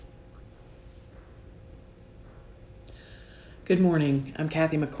Good morning. I'm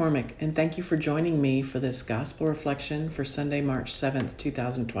Kathy McCormick, and thank you for joining me for this Gospel Reflection for Sunday, March 7th,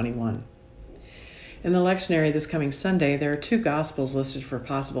 2021. In the lectionary this coming Sunday, there are two Gospels listed for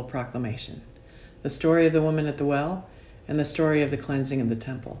possible proclamation. The story of the woman at the well and the story of the cleansing of the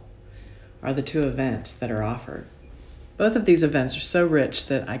temple are the two events that are offered. Both of these events are so rich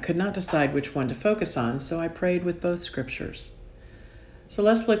that I could not decide which one to focus on, so I prayed with both scriptures. So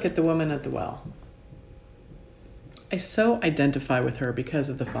let's look at the woman at the well. I so identify with her because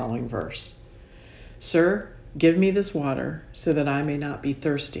of the following verse. Sir, give me this water so that I may not be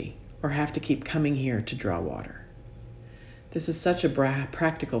thirsty or have to keep coming here to draw water. This is such a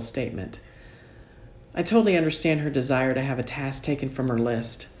practical statement. I totally understand her desire to have a task taken from her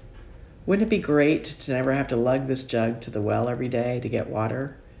list. Wouldn't it be great to never have to lug this jug to the well every day to get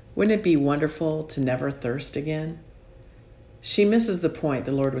water? Wouldn't it be wonderful to never thirst again? She misses the point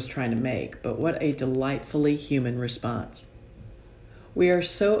the Lord was trying to make, but what a delightfully human response. We are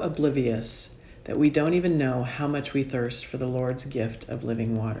so oblivious that we don't even know how much we thirst for the Lord's gift of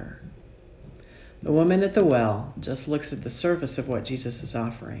living water. The woman at the well just looks at the surface of what Jesus is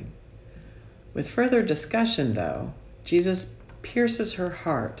offering. With further discussion, though, Jesus pierces her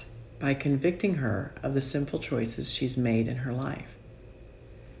heart by convicting her of the sinful choices she's made in her life.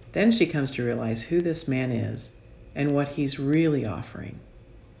 Then she comes to realize who this man is and what he's really offering.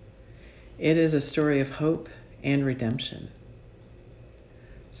 It is a story of hope and redemption.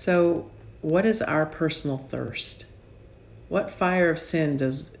 So, what is our personal thirst? What fire of sin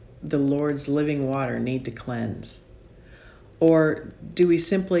does the Lord's living water need to cleanse? Or do we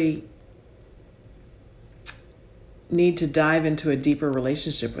simply need to dive into a deeper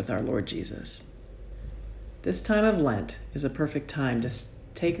relationship with our Lord Jesus? This time of Lent is a perfect time to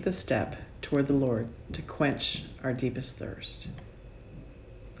take the step toward the Lord to quench our deepest thirst.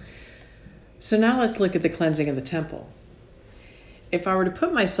 So now let's look at the cleansing of the temple. If I were to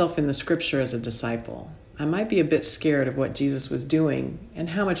put myself in the scripture as a disciple, I might be a bit scared of what Jesus was doing and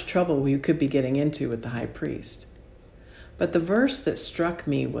how much trouble we could be getting into with the high priest. But the verse that struck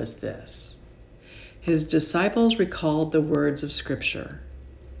me was this. His disciples recalled the words of scripture,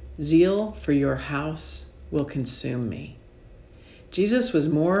 "Zeal for your house will consume me." Jesus was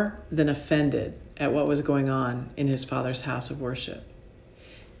more than offended at what was going on in his Father's house of worship.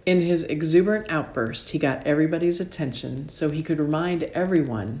 In his exuberant outburst, he got everybody's attention so he could remind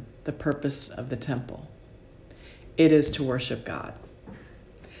everyone the purpose of the temple. It is to worship God.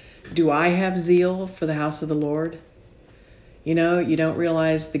 Do I have zeal for the house of the Lord? You don't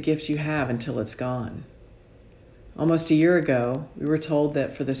realize the gift you have until it's gone. Almost a year ago, we were told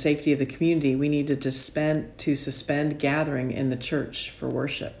that for the safety of the community, we needed to suspend gathering in the church for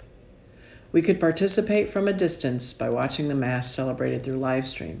worship. We could participate from a distance by watching the Mass celebrated through live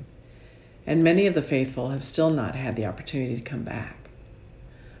stream, and many of the faithful have still not had the opportunity to come back.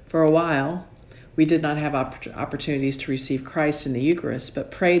 For a while, we did not have opportunities to receive Christ in the Eucharist,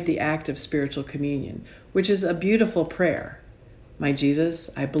 but prayed the act of spiritual communion, which is a beautiful prayer. My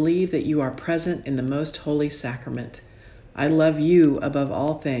Jesus, I believe that you are present in the most holy sacrament. I love you above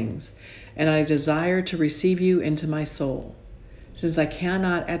all things, and I desire to receive you into my soul. Since I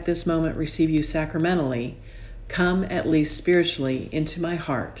cannot at this moment receive you sacramentally, come at least spiritually into my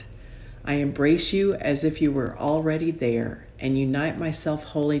heart. I embrace you as if you were already there and unite myself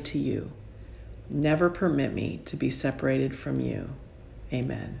wholly to you. Never permit me to be separated from you.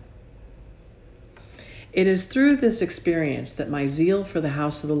 Amen. It is through this experience that my zeal for the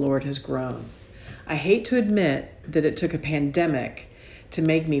house of the Lord has grown. I hate to admit that it took a pandemic to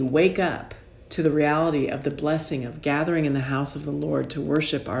make me wake up to the reality of the blessing of gathering in the house of the Lord to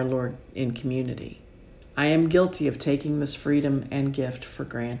worship our Lord in community. I am guilty of taking this freedom and gift for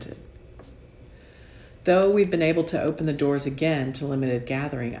granted. Though we've been able to open the doors again to limited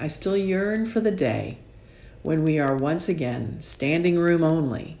gathering, I still yearn for the day when we are once again standing room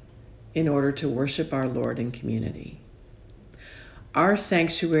only in order to worship our Lord in community. Our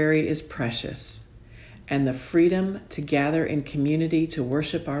sanctuary is precious, and the freedom to gather in community to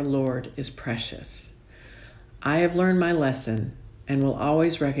worship our Lord is precious. I have learned my lesson and will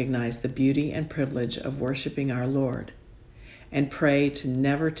always recognize the beauty and privilege of worshiping our Lord and pray to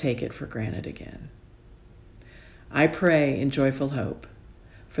never take it for granted again. I pray in joyful hope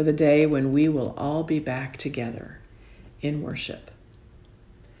for the day when we will all be back together in worship.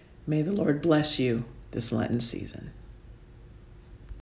 May the Lord bless you this Lenten season.